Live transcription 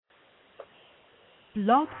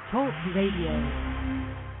Blog Talk Radio.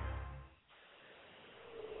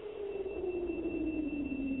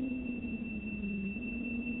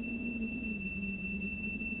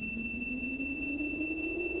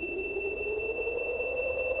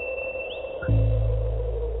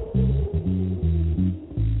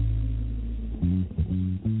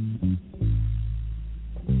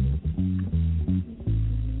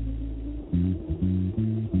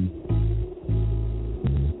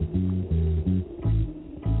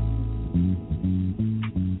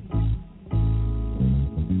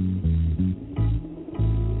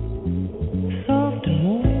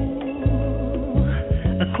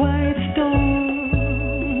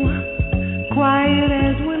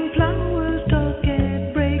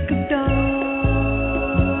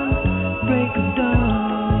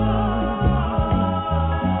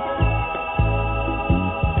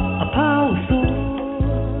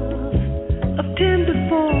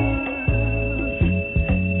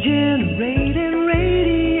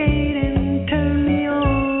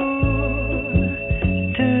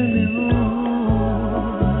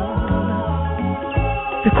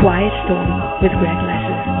 With Greg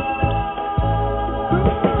Lesser.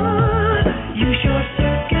 You sure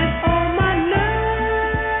get all my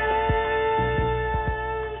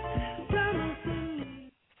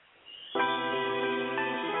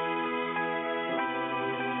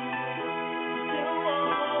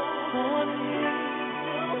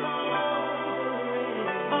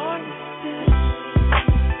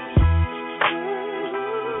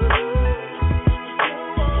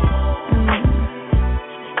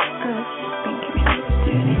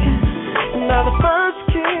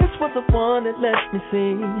Let me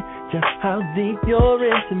see just how deep you're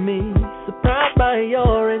into me. Surprised by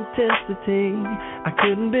your intensity, I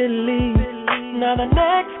couldn't believe. Now the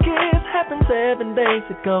next kiss happened 7 days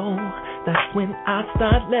ago. That's when I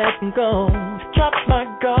start letting go. Drop my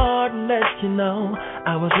guard and let you know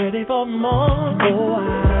I was ready for more.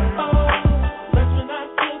 That's when I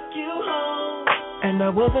took you home. And I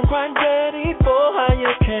wasn't quite ready for how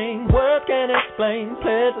you came. Words can't explain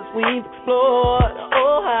pleasures we've explored.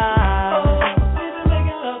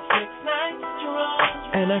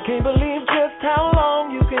 And I can't believe just how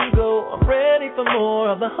long you can go. I'm ready for more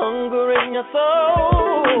of the hunger in your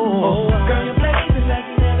soul. Girl, you're blazing like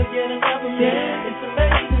you never get enough of me. Yeah. It's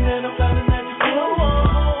amazing that I'm finding that you still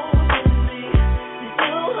want me. You're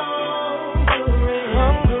still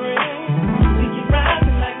hungry. We keep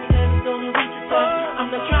rising like we never gonna reach the top.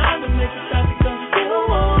 I'm not trying to make you stop because you still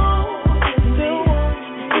want me.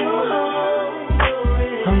 Still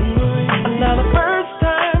hungry. Now the first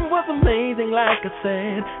time was amazing, like I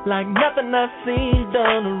said, like nothing I've seen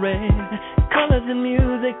done or read. Colors and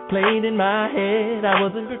music played in my head. I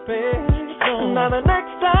wasn't prepared. Now the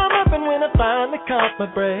next time up and when I finally caught my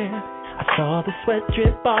breath, I saw the sweat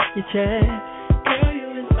drip off your chest. Girl,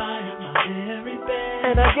 you inspired my very best,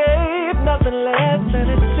 and I gave nothing less than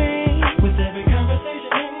it seemed. With every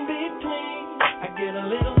conversation in between, I get a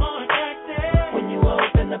little more attracted. When you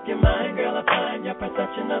open up your mind, girl, I find your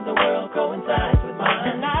perception of the world coincides with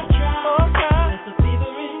mine. And I try.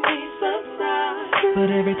 But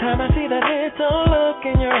every time I see that little look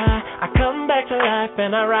in your eye, I come back to life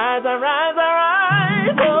and I rise. Oh,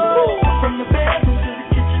 from the bedroom to the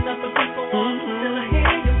kitchen, nothing people want. Still I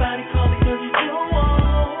hear your body calling 'cause you still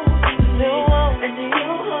want, and you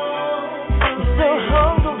you're still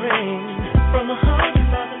hungry. From 100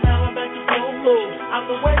 miles an hour back to slow motion, I'm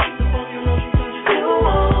the way to on your ocean 'cause you still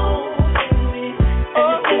want me, and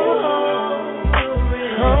you're still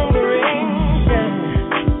hungry.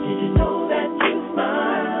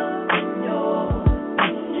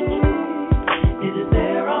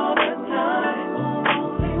 Time.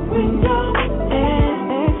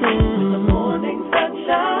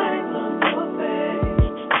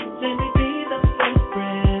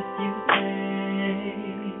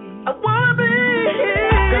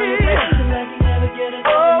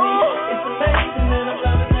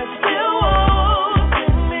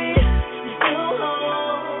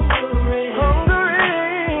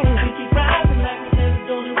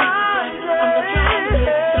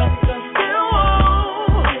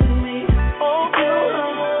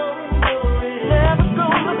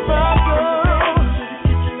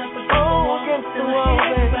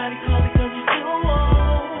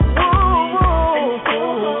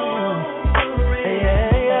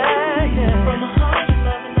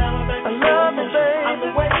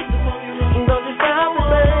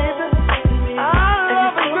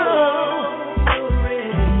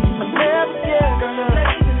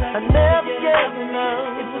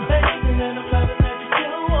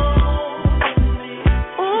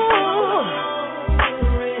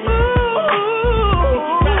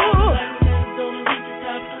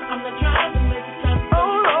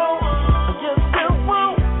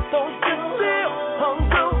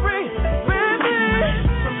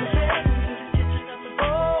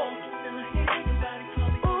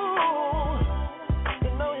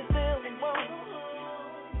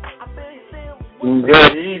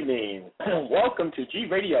 Good evening. Welcome to G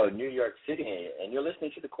Radio, New York City, and you're listening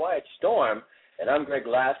to The Quiet Storm, and I'm Greg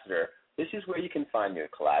Lassiter. This is where you can find your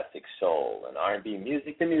classic soul and R&B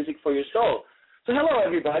music, the music for your soul. So hello,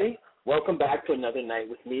 everybody. Welcome back to another night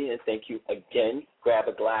with me, and thank you again. Grab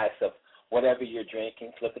a glass of whatever you're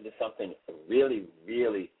drinking, flip into something really,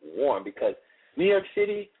 really warm, because New York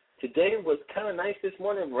City today was kind of nice this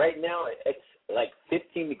morning. Right now, it's like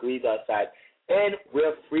 15 degrees outside, and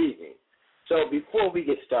we're freezing. So before we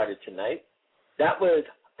get started tonight, that was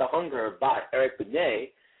The Hunger by Eric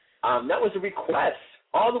Benet. That was a request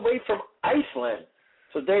all the way from Iceland.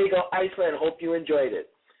 So there you go, Iceland. Hope you enjoyed it.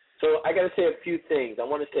 So I got to say a few things. I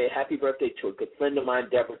want to say happy birthday to a good friend of mine,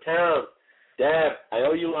 Deborah Towns. Deb, I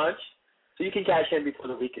owe you lunch, so you can cash in before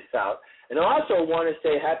the week is out. And I also want to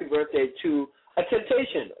say happy birthday to a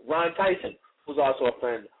Temptation, Ron Tyson, who's also a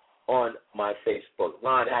friend on my Facebook.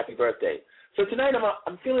 Ron, happy birthday. So tonight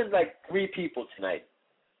I'm feeling like three people tonight,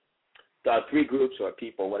 three groups or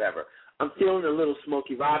people, whatever. I'm feeling a little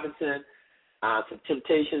Smokey Robinson, some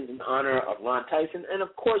Temptations in honor of Ron Tyson, and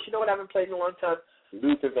of course, you know what I haven't played in a long time?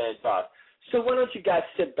 Luther Vandross. So why don't you guys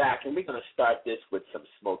sit back, and we're going to start this with some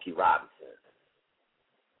Smokey Robinson.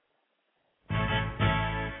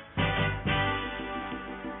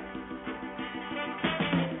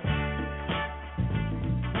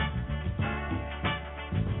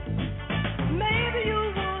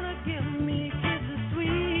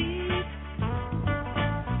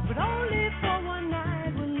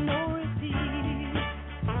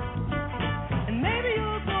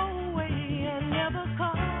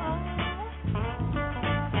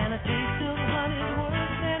 And a taste of honey's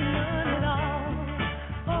worse than none at all.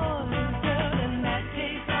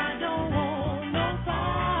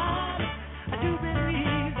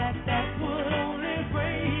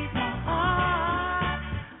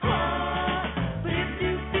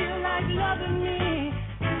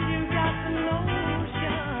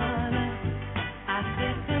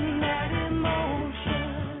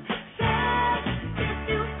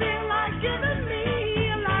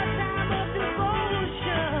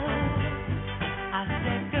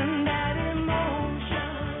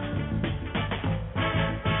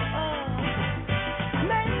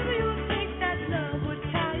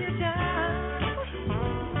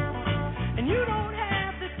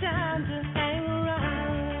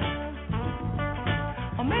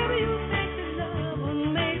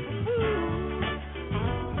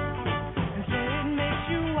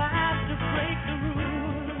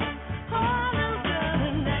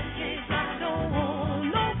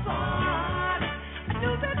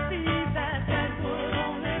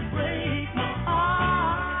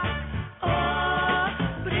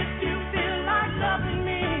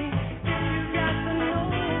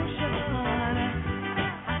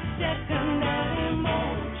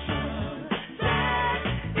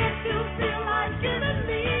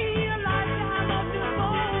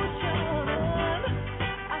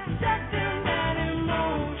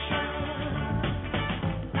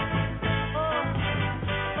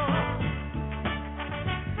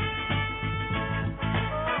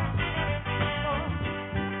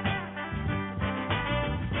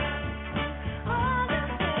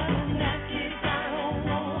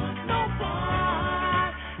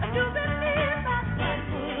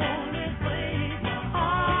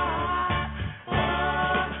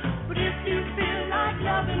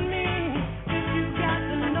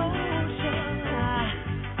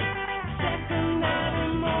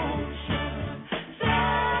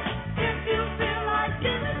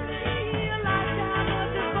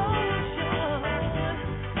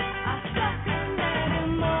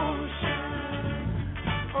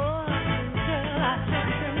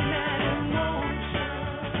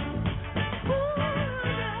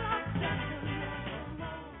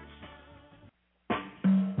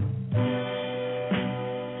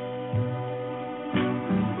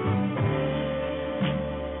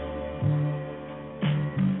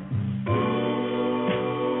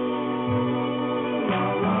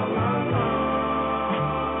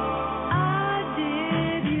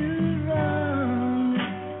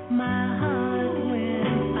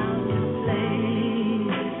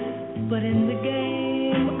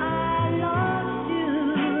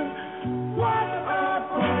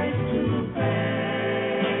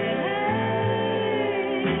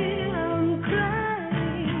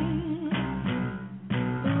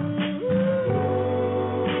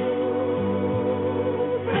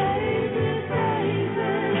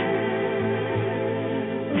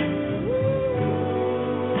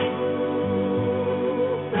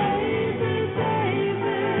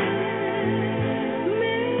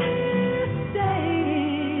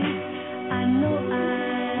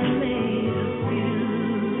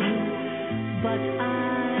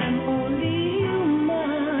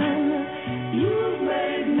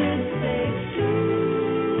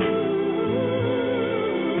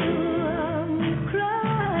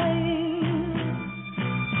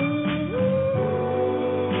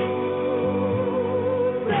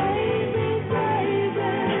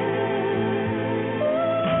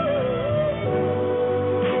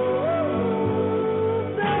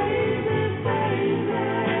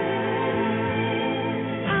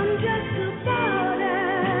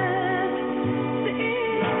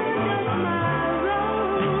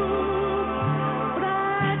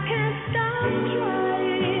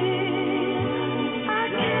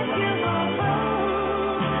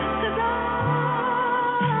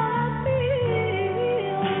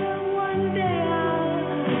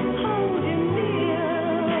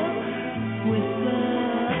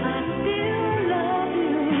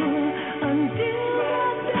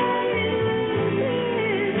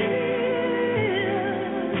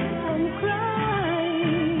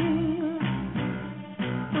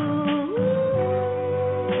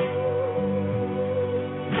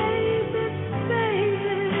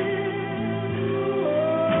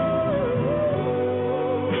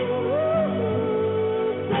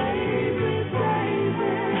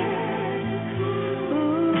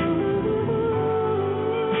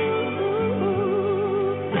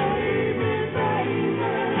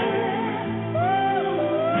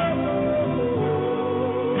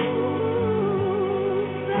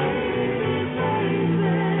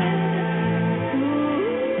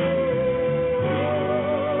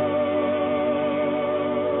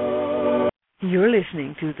 You're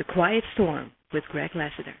listening to The Quiet Storm with Greg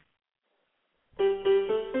Lassiter.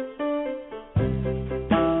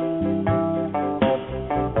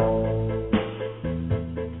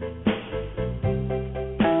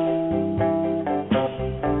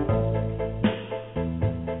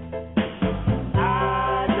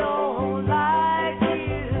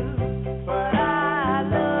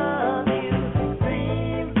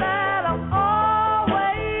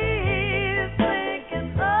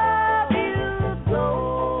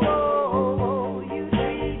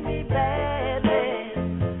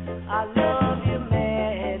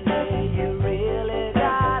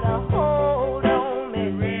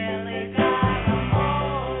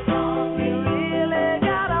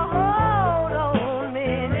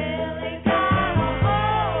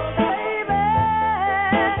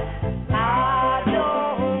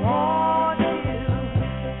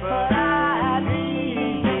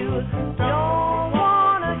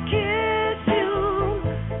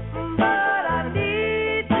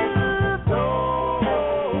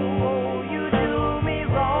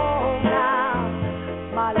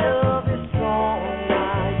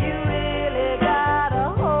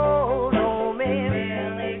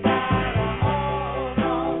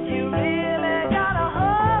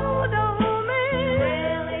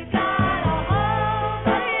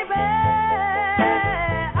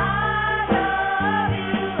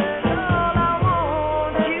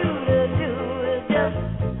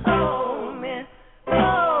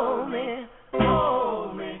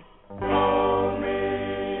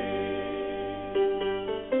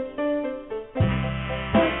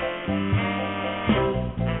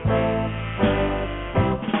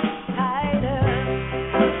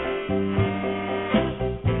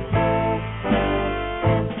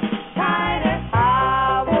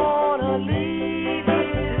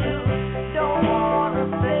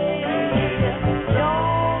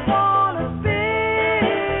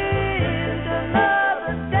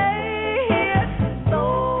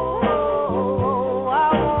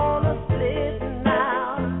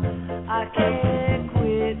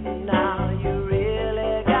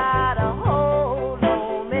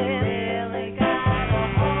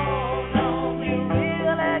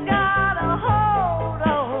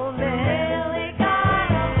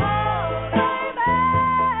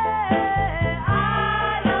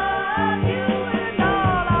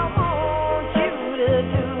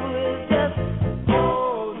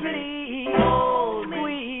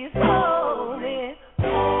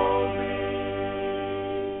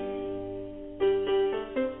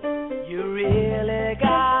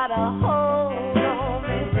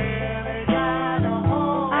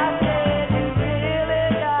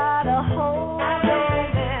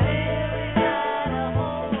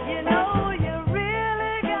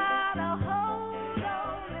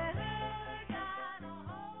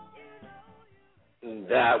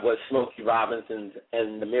 That was Smokey Robinson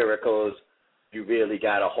and the Miracles, You Really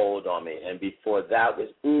Got a Hold on Me. And before that was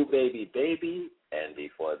Ooh Baby Baby. And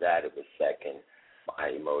before that it was Second My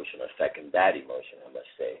Emotion, or Second That Emotion, I must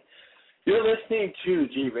say. You're listening to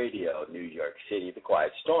G Radio, New York City, The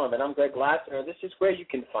Quiet Storm. And I'm Greg Lassiter. This is where you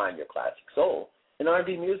can find your classic soul and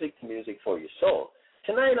R&B music, the music for your soul.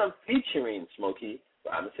 Tonight I'm featuring Smokey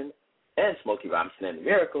Robinson and Smokey Robinson and the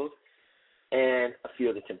Miracles, and a few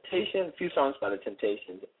of the Temptations, a few songs by the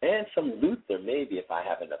Temptations, and some Luther, maybe, if I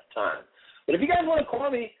have enough time. But if you guys want to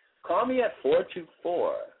call me at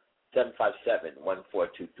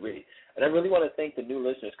 424-757-1423. And I really want to thank the new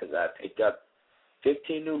listeners, because I picked up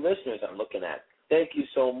 15 new listeners I'm looking at. Thank you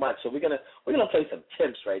so much. So we're gonna play some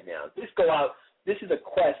Temps right now. Let's go out. This is a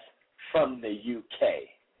quest from the UK.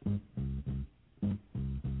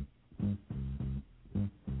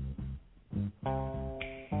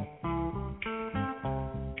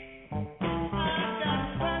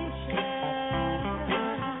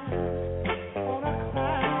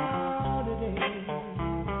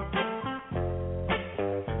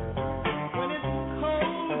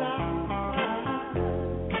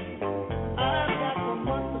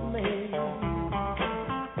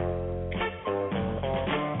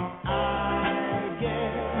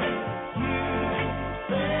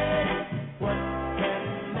 What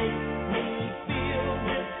can make me feel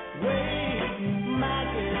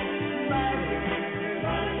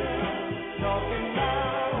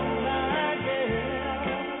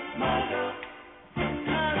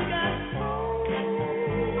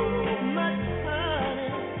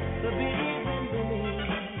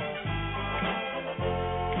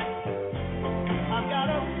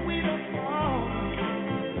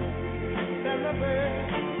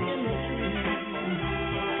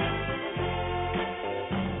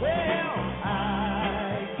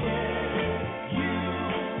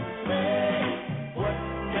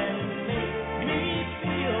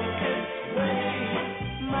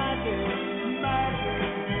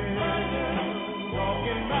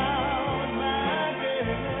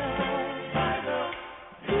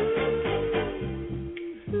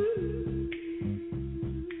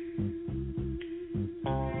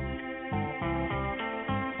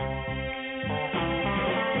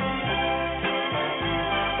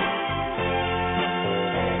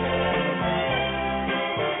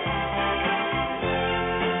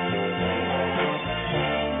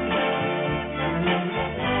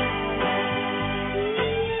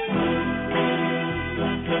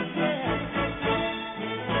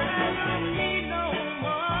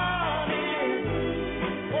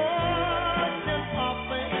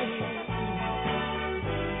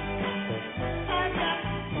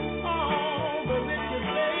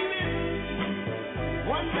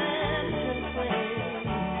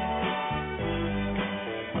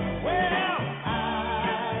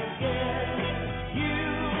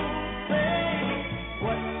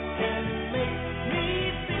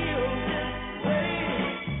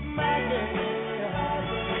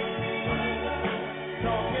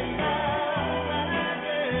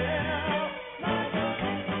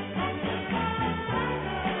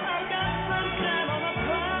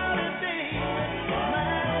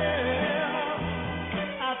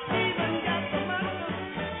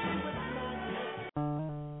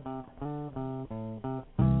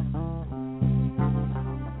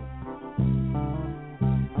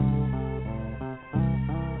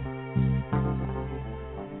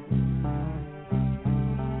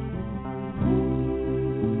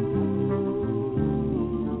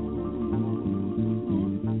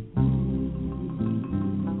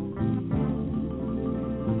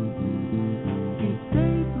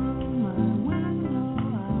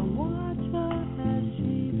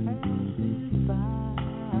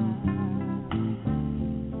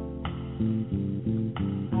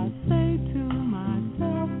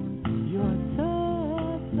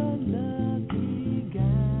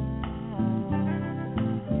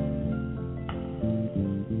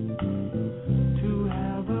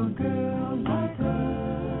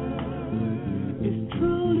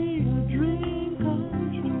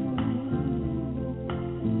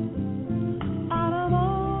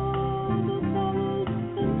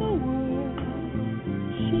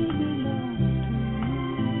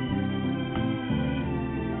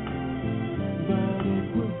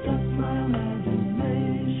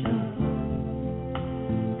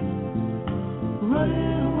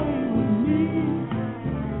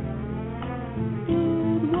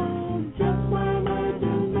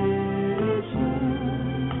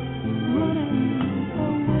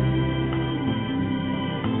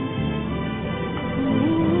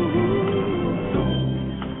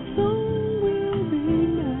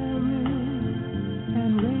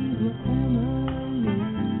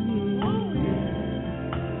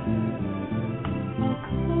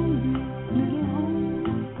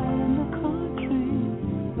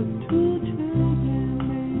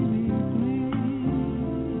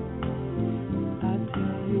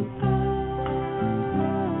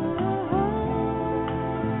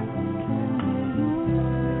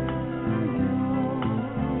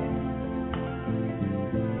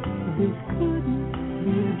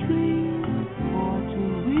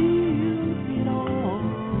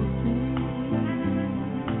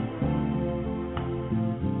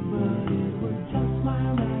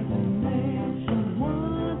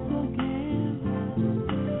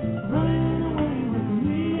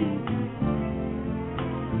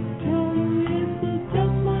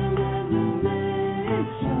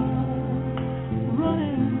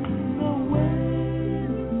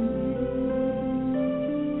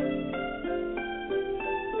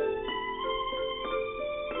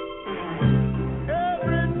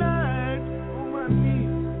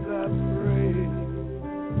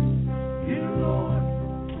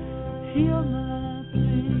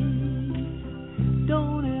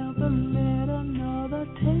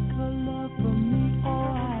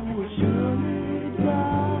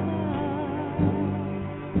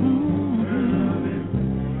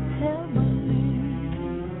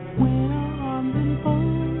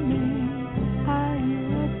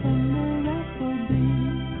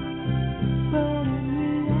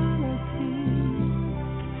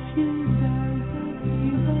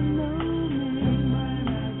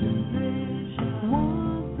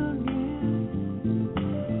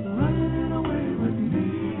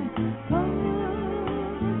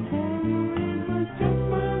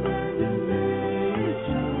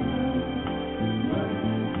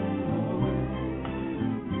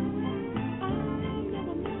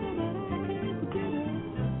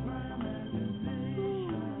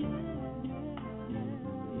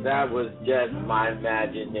That was just my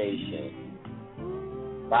imagination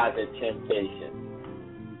by The Temptations.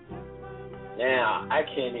 Now, I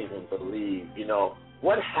can't even believe,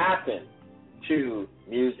 what happened to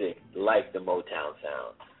music like the Motown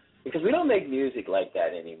sound. Because we don't make music like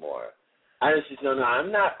that anymore. I just don't know.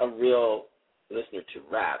 I'm not a real listener to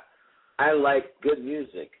rap. I like good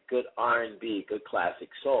music, good R&B, good classic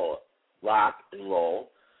soul, rock and roll,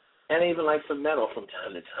 and I even like some metal from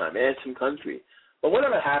time to time, and some country. But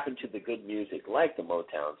whatever happened to the good music like the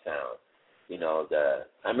Motown sound? I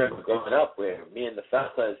remember growing up where me and the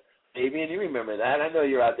fellas, maybe, and you remember that. I know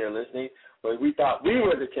you're out there listening, but we thought we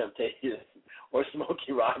were the Temptations or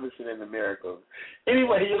Smokey Robinson and the Miracles.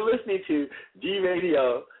 Anyway, you're listening to G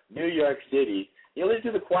Radio, New York City. You're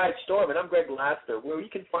listening to The Quiet Storm, and I'm Greg Laster, where you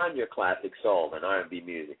can find your classic soul and R&B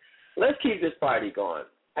music. Let's keep this party going.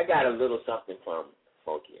 I got a little something from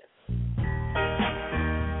Smokey.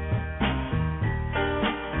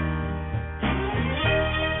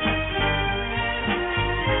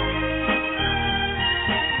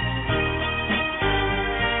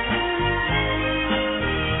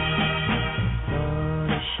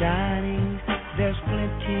 Shining, there's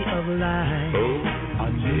plenty of light. A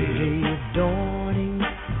new day is dawning,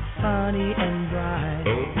 sunny and bright.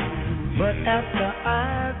 But after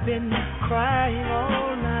I've been crying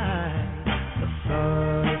all night, the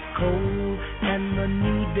sun is cold and the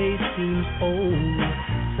new day seems old.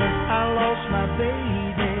 Since I lost my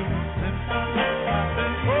baby, since I lost my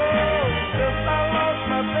baby, oh, since I lost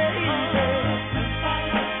my baby, since I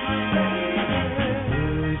lost my baby.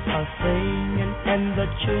 Birds are singing and the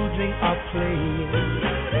children are playing.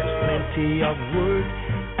 There's plenty of work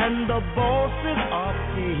and the bosses are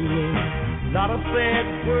paying. Not a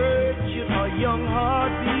bad word should a young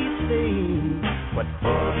heart be saying. What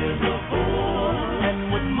fun is a fool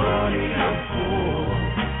and what money I'm poor.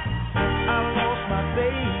 Since I lost my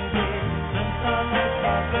baby, since I lost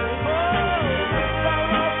my baby, oh, since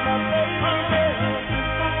I lost my baby,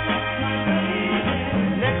 since I lost my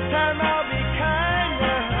baby. Next time I'll be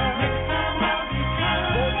kinder. Next time I'll be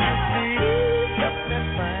kinder. Won't you please help me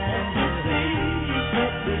find her? Please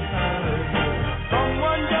help me find her.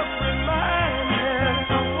 Someone just remind her.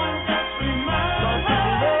 Someone just remind her. Of the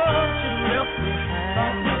love she left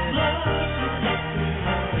behind.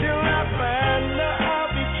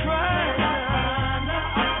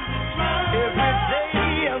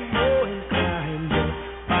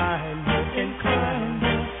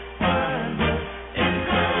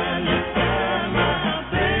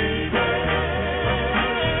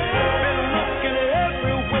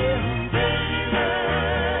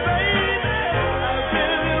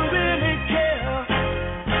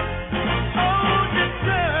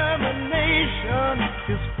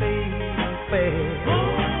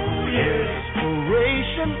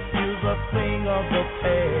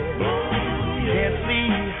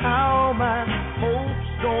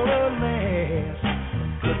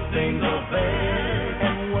 things are bad,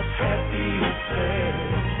 and what's happy is sad.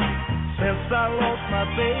 Since I lost my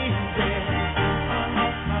baby,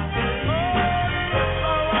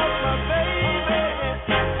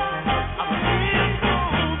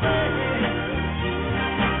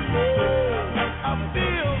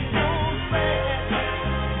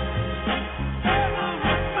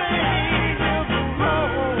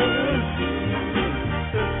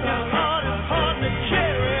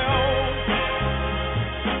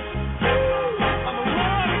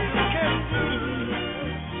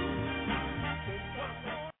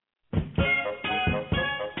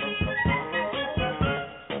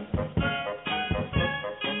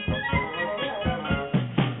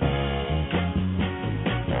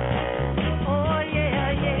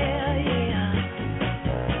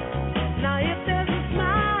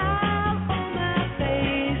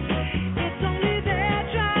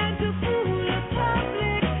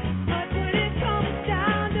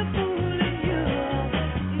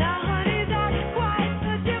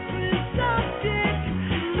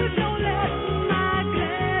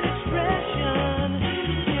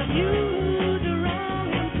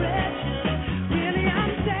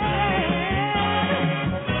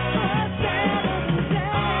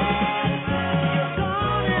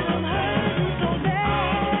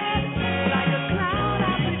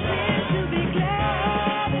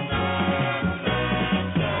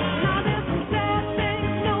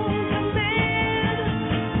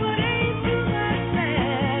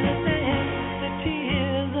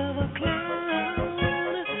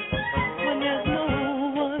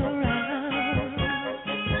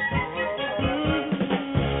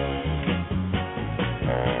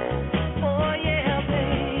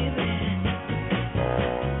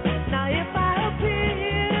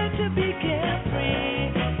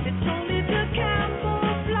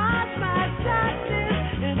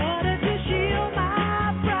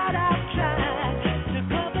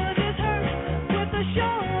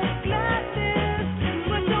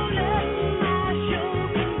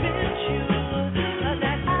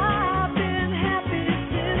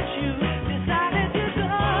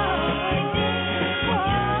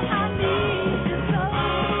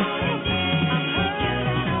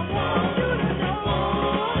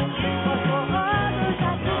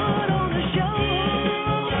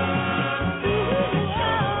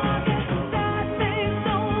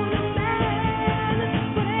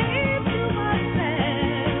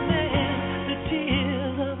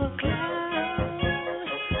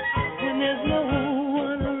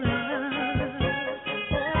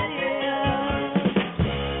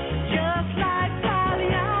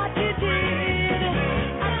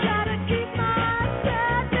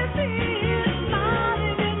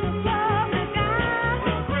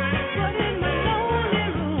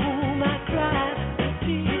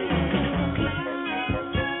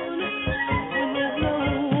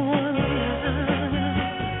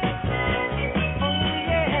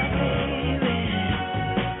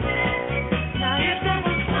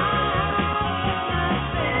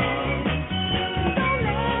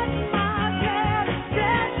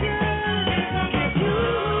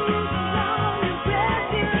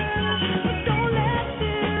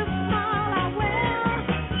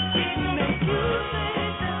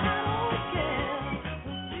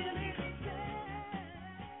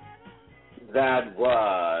 That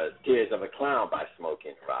was Tears of a Clown by Smokey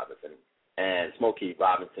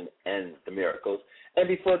Robinson and the Miracles. And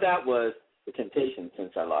before that was The Temptations,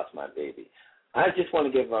 Since I Lost My Baby. I just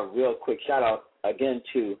want to give a real quick shout out again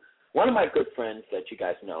to one of my good friends that you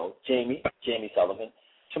guys know, Jamie Sullivan.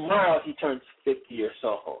 Tomorrow he turns 50 years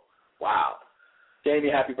old. Wow.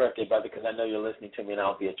 Jamie, happy birthday, brother, because I know you're listening to me, and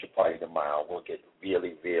I'll be at your party tomorrow. We'll get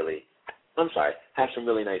have some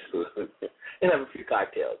really nice food and have a few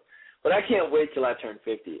cocktails. But I can't wait till I turn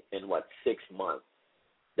 50 in, 6 months.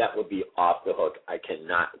 That would be off the hook. I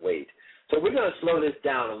cannot wait. So we're going to slow this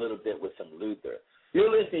down a little bit with some Luther. You're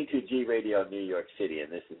listening to G Radio New York City,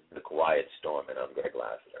 and this is The Quiet Storm, and I'm Greg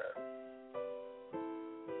Lassiter.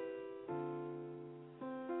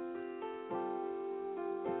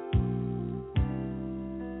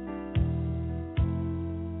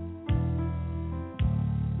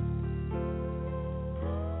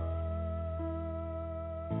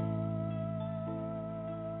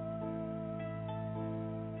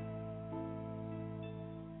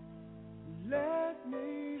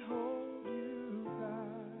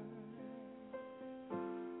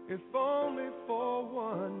 If only for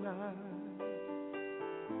one night,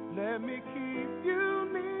 let me keep you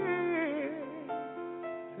near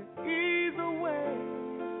to ease away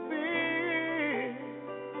fear.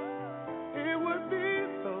 It would be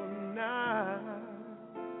so nice,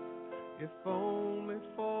 if only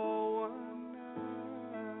for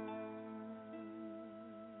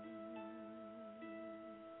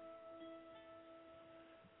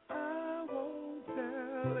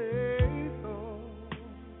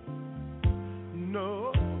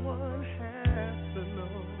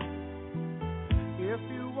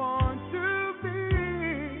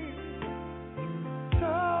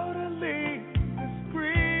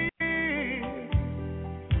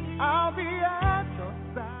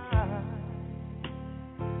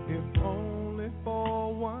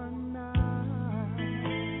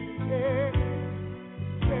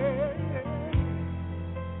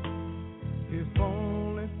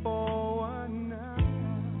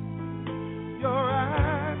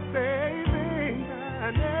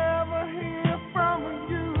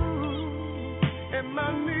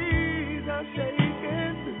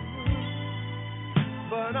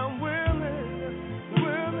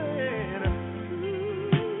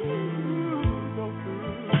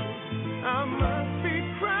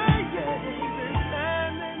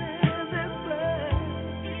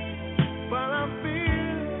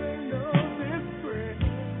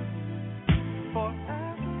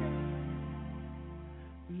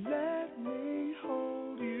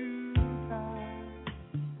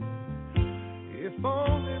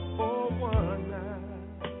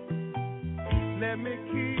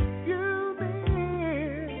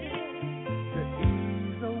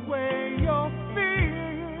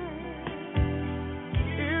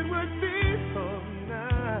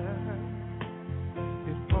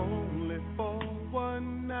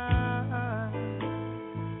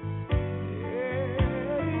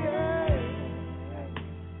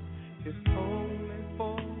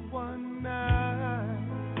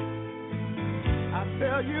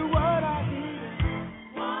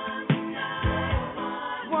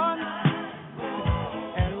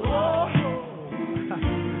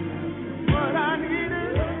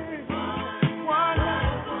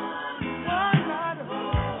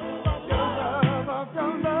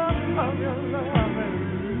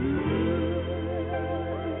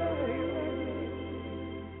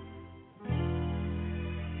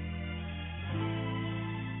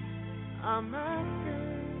I'm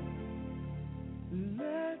asking,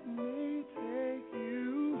 let me take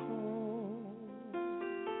you home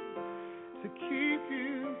to keep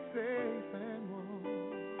you safe and warm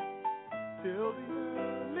till the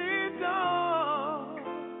early dawn,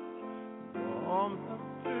 warms up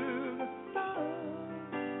to the sun.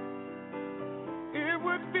 It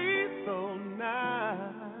would be so nice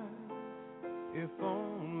if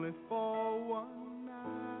only for one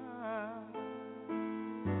night.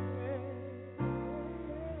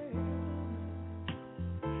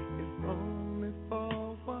 If only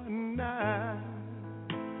for one night.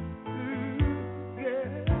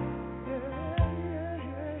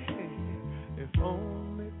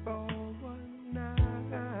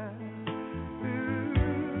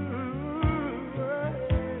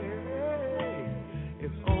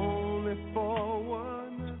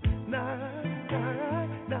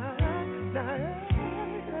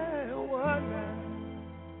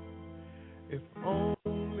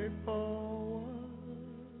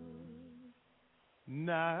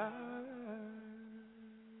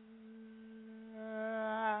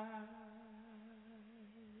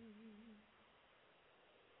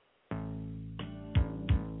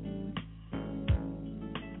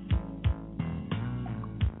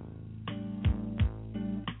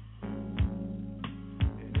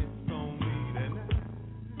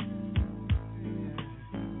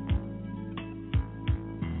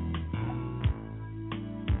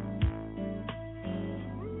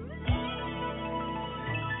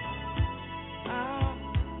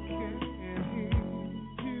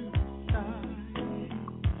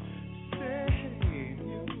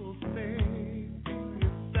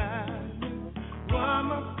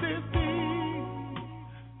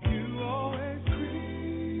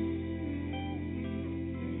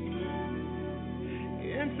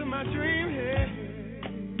 Into my dream head.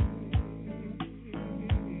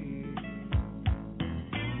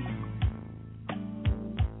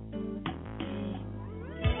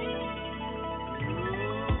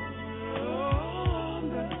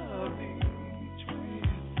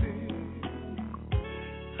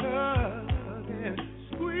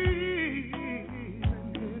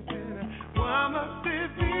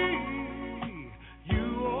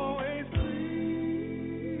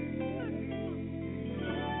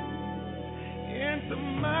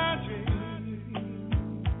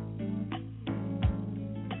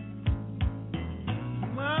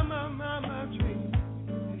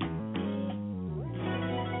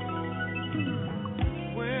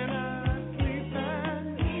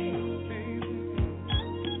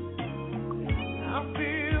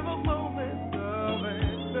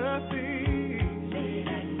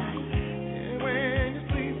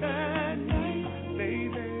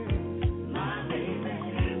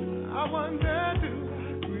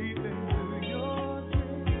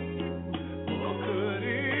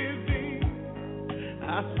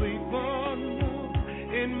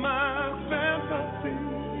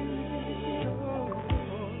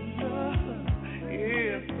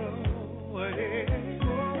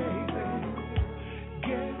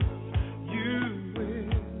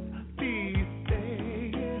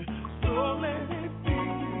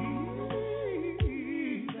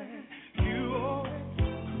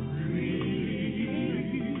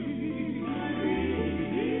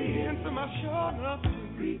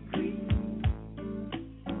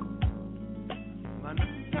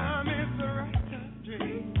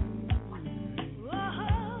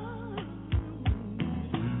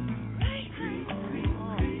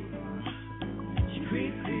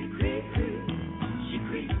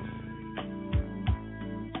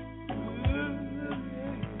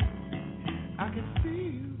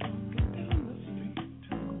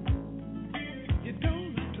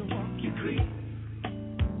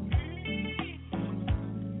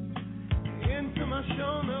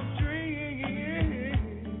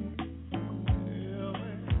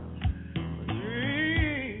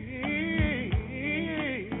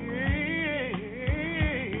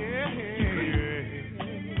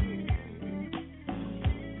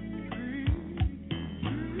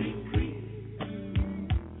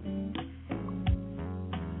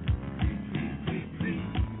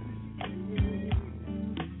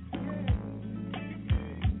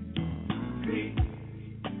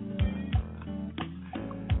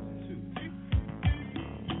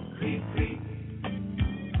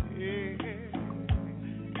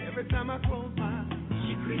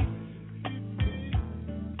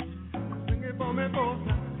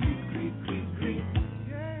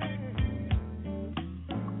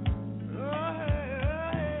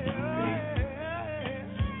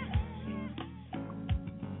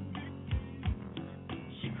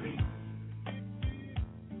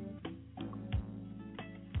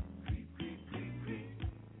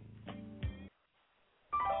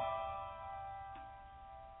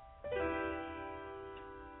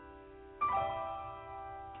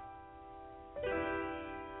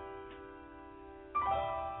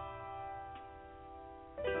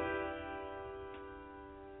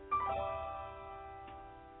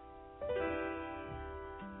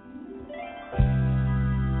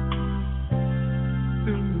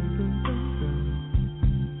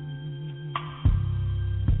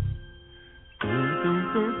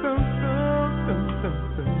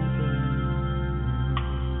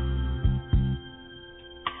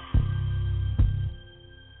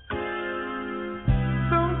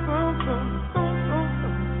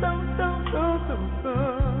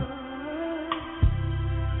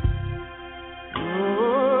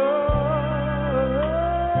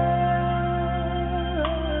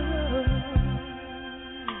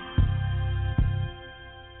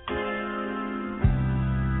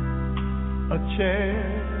 A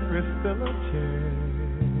chair is still a chair.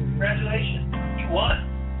 Congratulations, you won.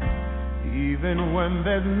 Even when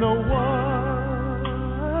there's no one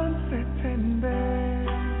sitting there.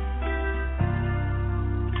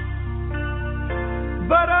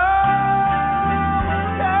 But a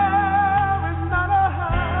chair is not a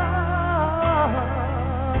house,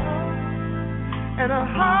 and a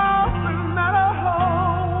house is not a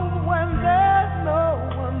home when there's no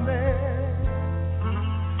one there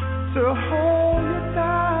to hold you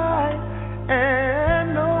tight,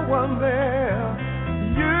 and no one there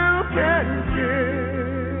you can kiss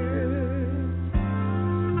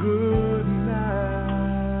good night.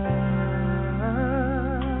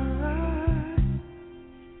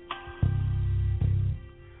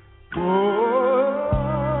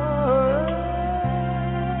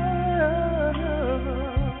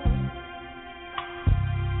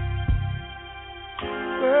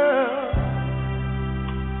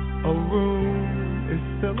 A room is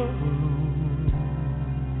still a room,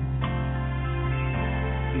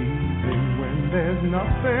 even when there's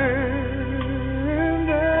nothing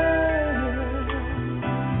there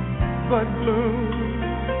but gloom.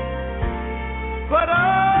 But a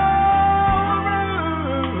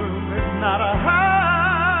room is not a house,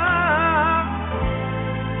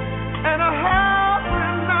 and a house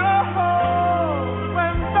is not a home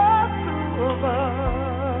when the two of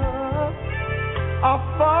us are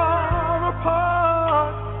far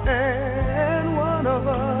apart, and one of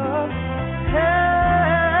us has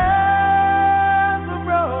a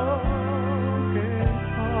broken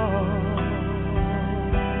heart.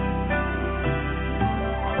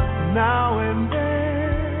 Now and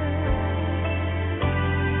then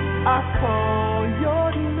I call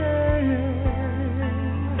your name,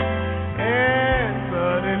 and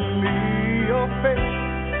suddenly your face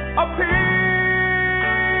appears,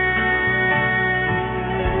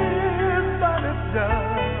 but it's just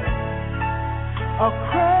a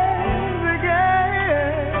crazy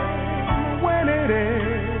game. When it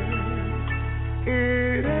ends,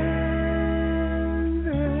 it ends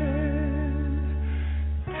in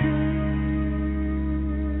tears.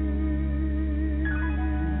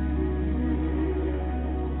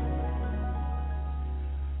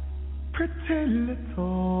 Pretty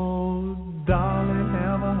little darling,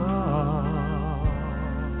 have a heart.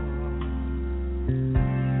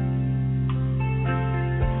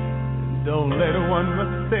 Don't let one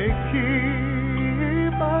mistake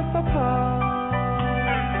keep us apart.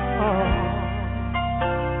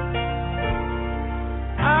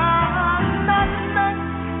 I'm not meant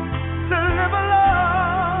to live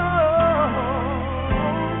alone.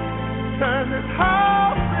 Turn this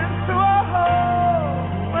house into a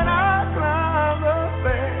home when I climb the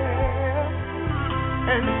stairs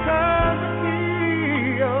and turn the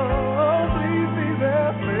key. Oh, please be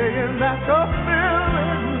there, saying that you're still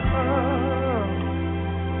in love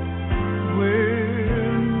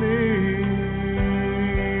with me.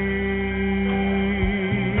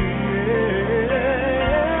 Yeah.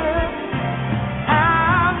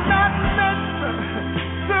 I'm not meant to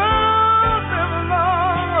live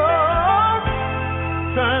alone.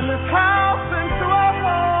 Turn this house into a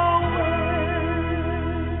home when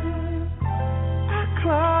I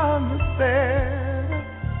climb the stairs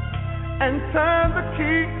and turn the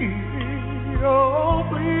key. Oh,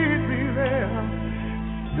 please be there.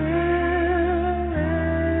 Still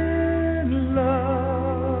in love.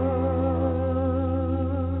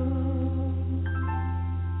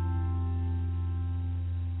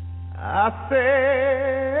 I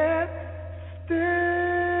said, still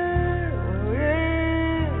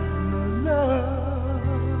in love.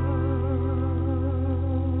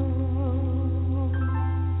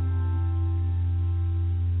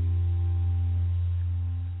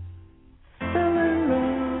 Still in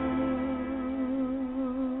love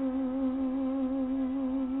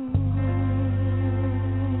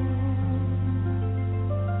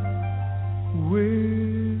with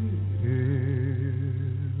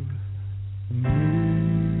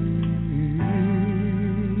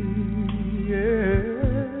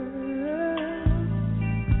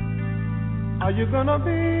Are you gonna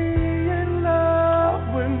be in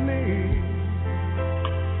love with me?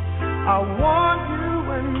 I want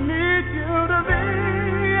you and need you to be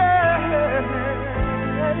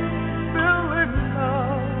still in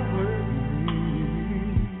love with me.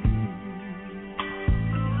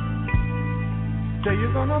 Say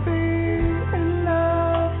you're gonna be in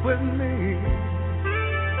love with me.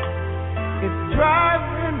 It's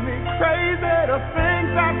driving me crazy to think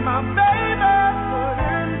that my baby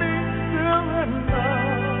couldn't be still in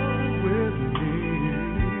love with me.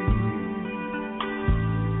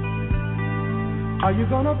 Are you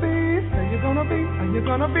gonna be? Say you're gonna be. Are you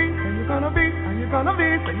gonna be? Say you're gonna be. Are you gonna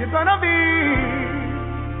be? Say you're gonna be.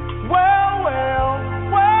 Well, well,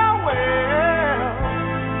 well, well.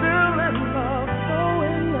 Still in love, so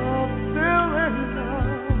in love, still in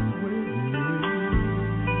love with me.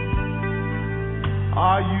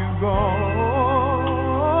 Are you gonna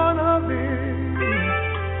be?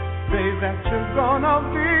 Say that you're gonna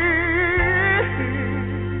be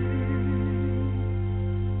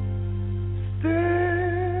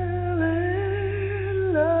still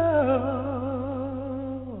in love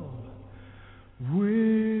with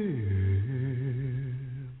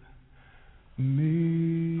me.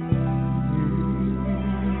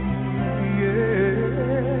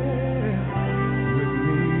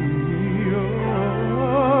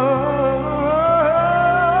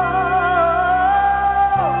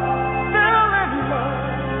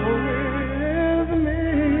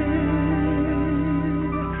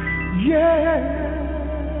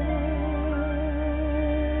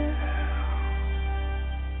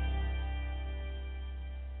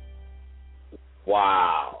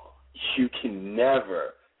 Wow. You can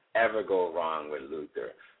never, ever go wrong with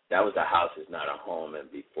Luther. That was A House Is Not a Home,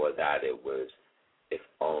 and before that it was If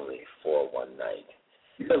Only for One Night.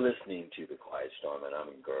 You're listening to The Quiet Storm, and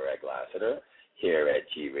I'm Greg Lassiter here at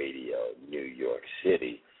G Radio, New York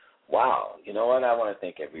City. Wow. You know what? I want to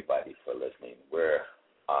thank everybody for listening. We're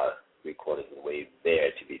recording the way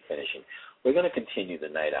there to be finishing. We're going to continue the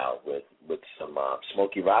night out with some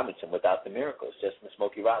Smokey Robinson, Without the Miracles, just from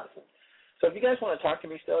Smokey Robinson. So if you guys want to talk to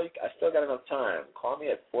me still, I still got enough time. Call me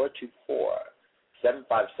at 424-757-1423.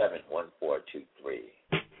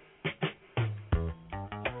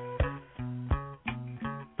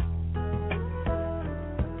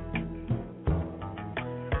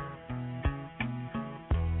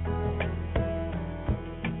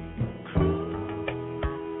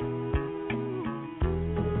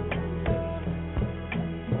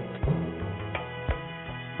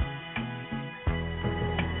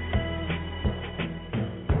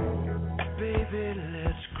 Baby,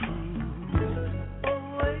 let's cruise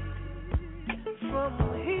away from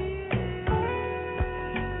here.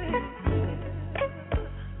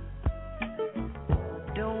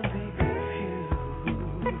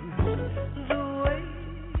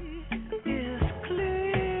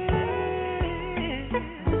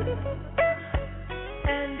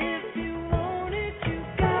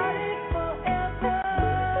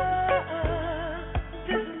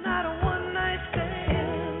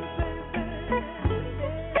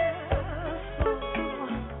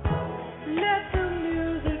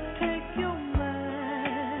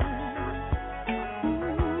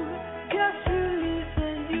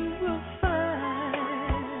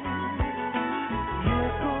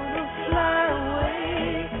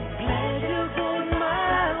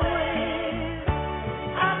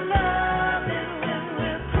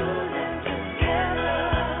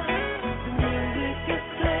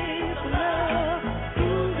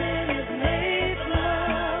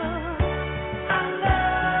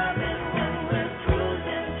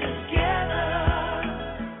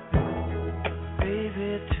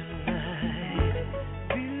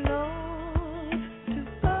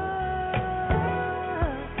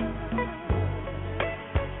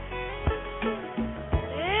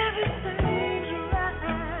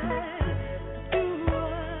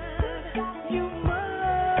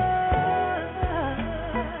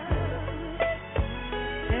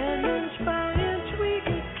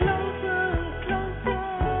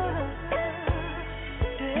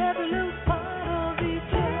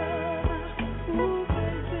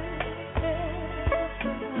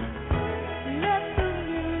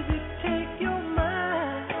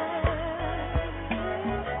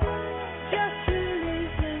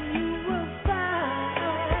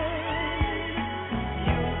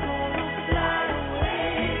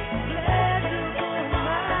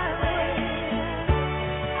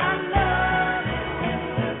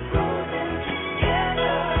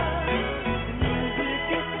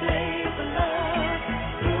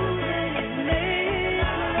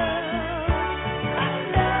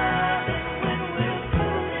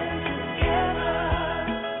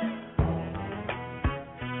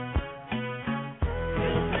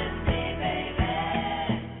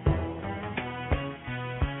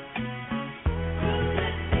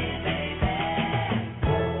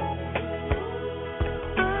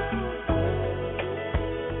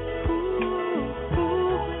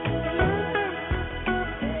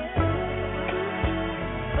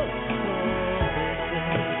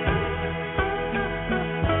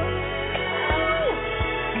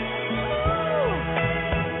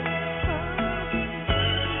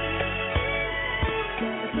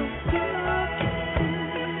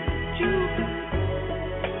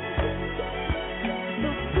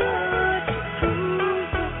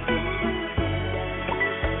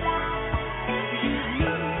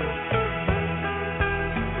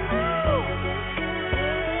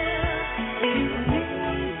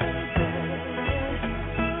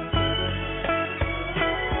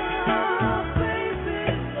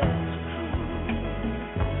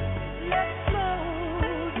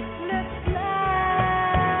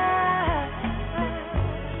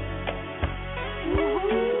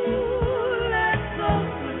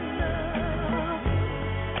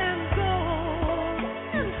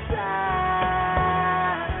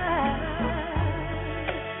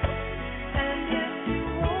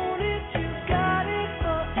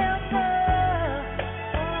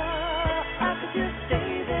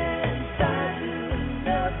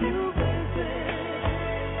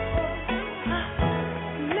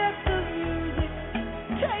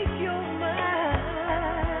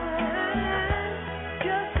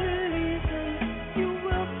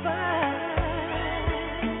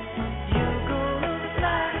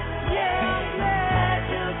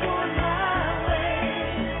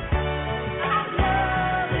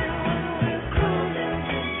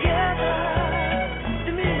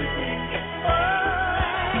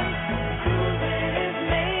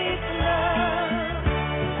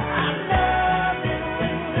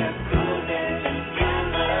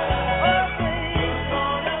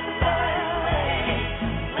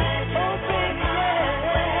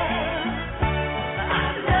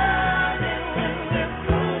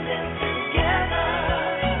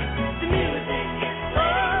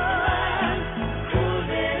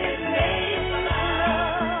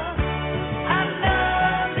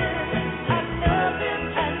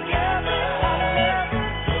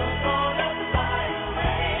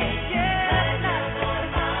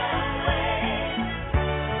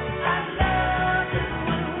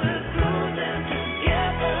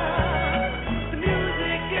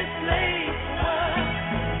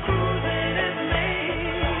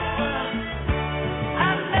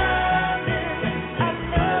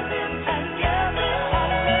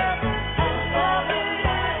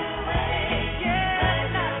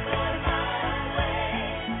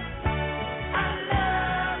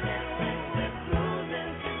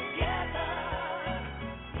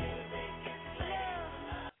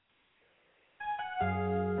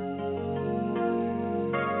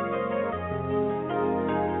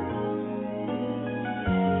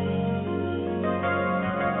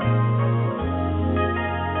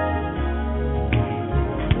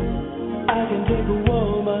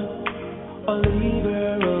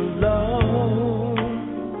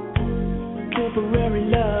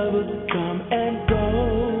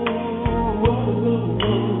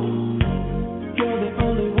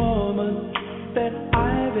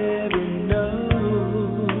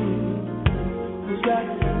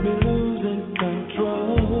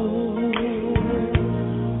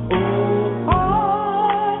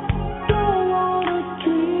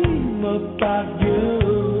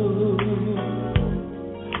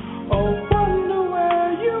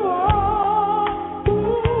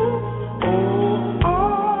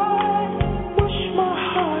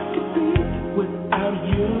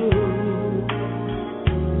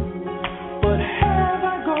 But have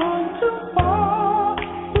I gone too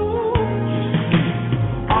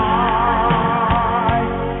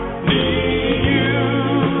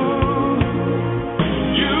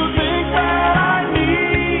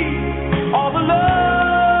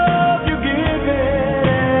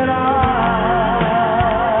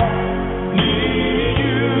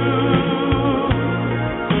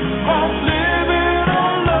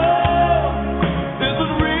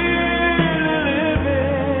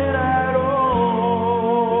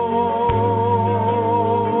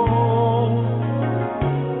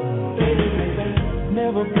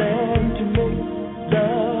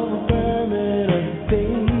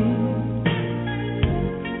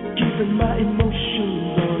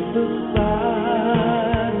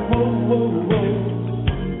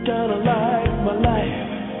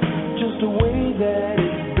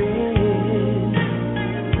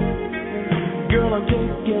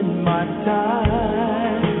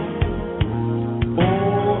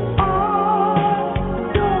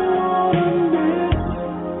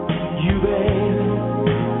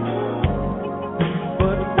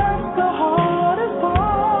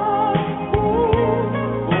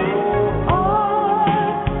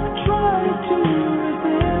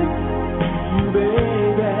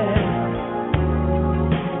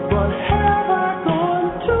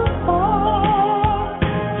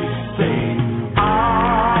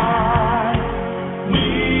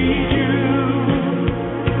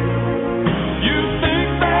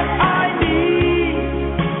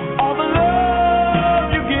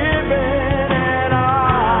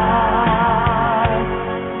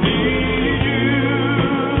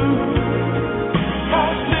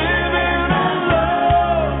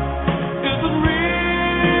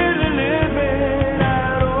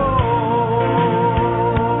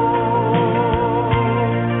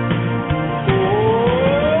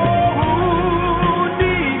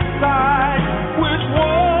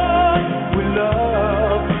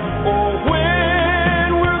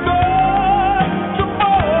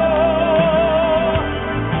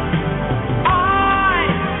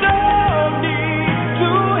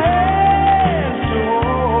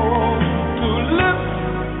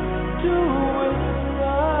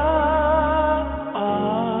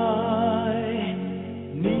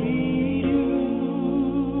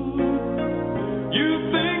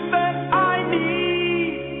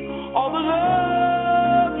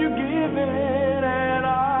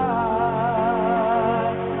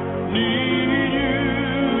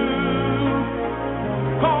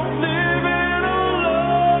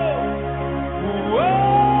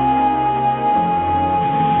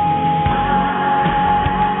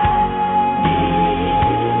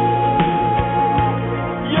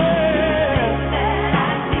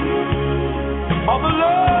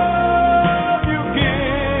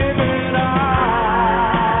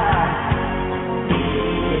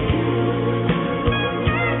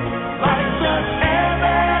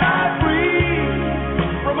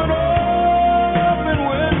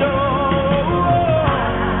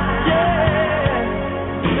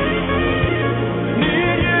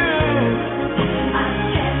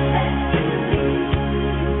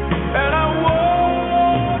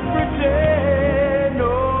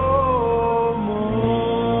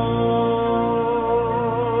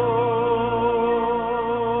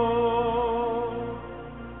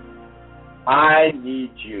I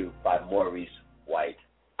Need You by Maurice White.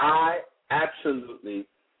 I absolutely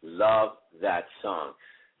love that song.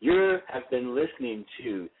 You have been listening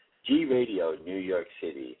to G Radio New York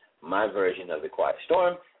City, my version of The Quiet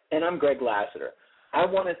Storm, and I'm Greg Lassiter. I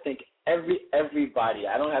want to thank everybody.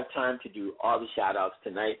 I don't have time to do all the shout-outs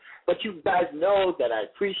tonight, but you guys know that I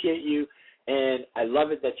appreciate you, and I love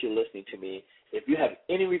it that you're listening to me. If you have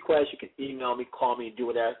any requests, you can email me, call me, do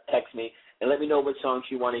whatever, text me, and let me know what songs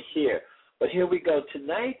you want to hear. But here we go.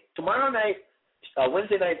 Tomorrow night,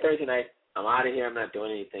 Wednesday night, Thursday night, I'm out of here. I'm not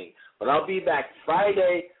doing anything. But I'll be back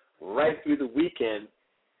Friday right through the weekend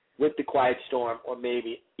with The Quiet Storm or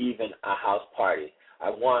maybe even a house party. I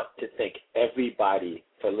want to thank everybody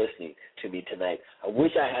for listening to me tonight. I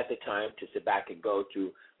wish I had the time to sit back and go through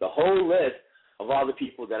the whole list of all the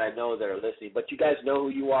people that I know that are listening. But you guys know who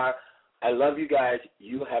you are. I love you guys.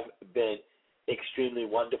 You have been extremely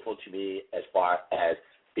wonderful to me as far as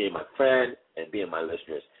being my friend and being my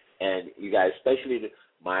listeners. And you guys, especially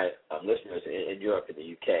my listeners in Europe and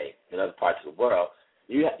the UK and other parts of the world,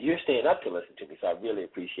 you're staying up to listen to me, so I really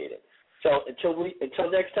appreciate it. So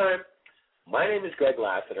until next time, my name is Greg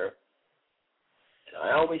Lassiter, and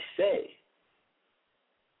I always say,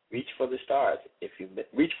 reach for the stars.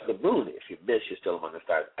 Reach for the moon. If you miss, you're still among the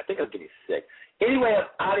stars. I think I'm getting sick. Anyway, I'm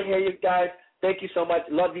out of here, you guys. Thank you so much.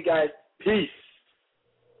 Love you guys. Peace.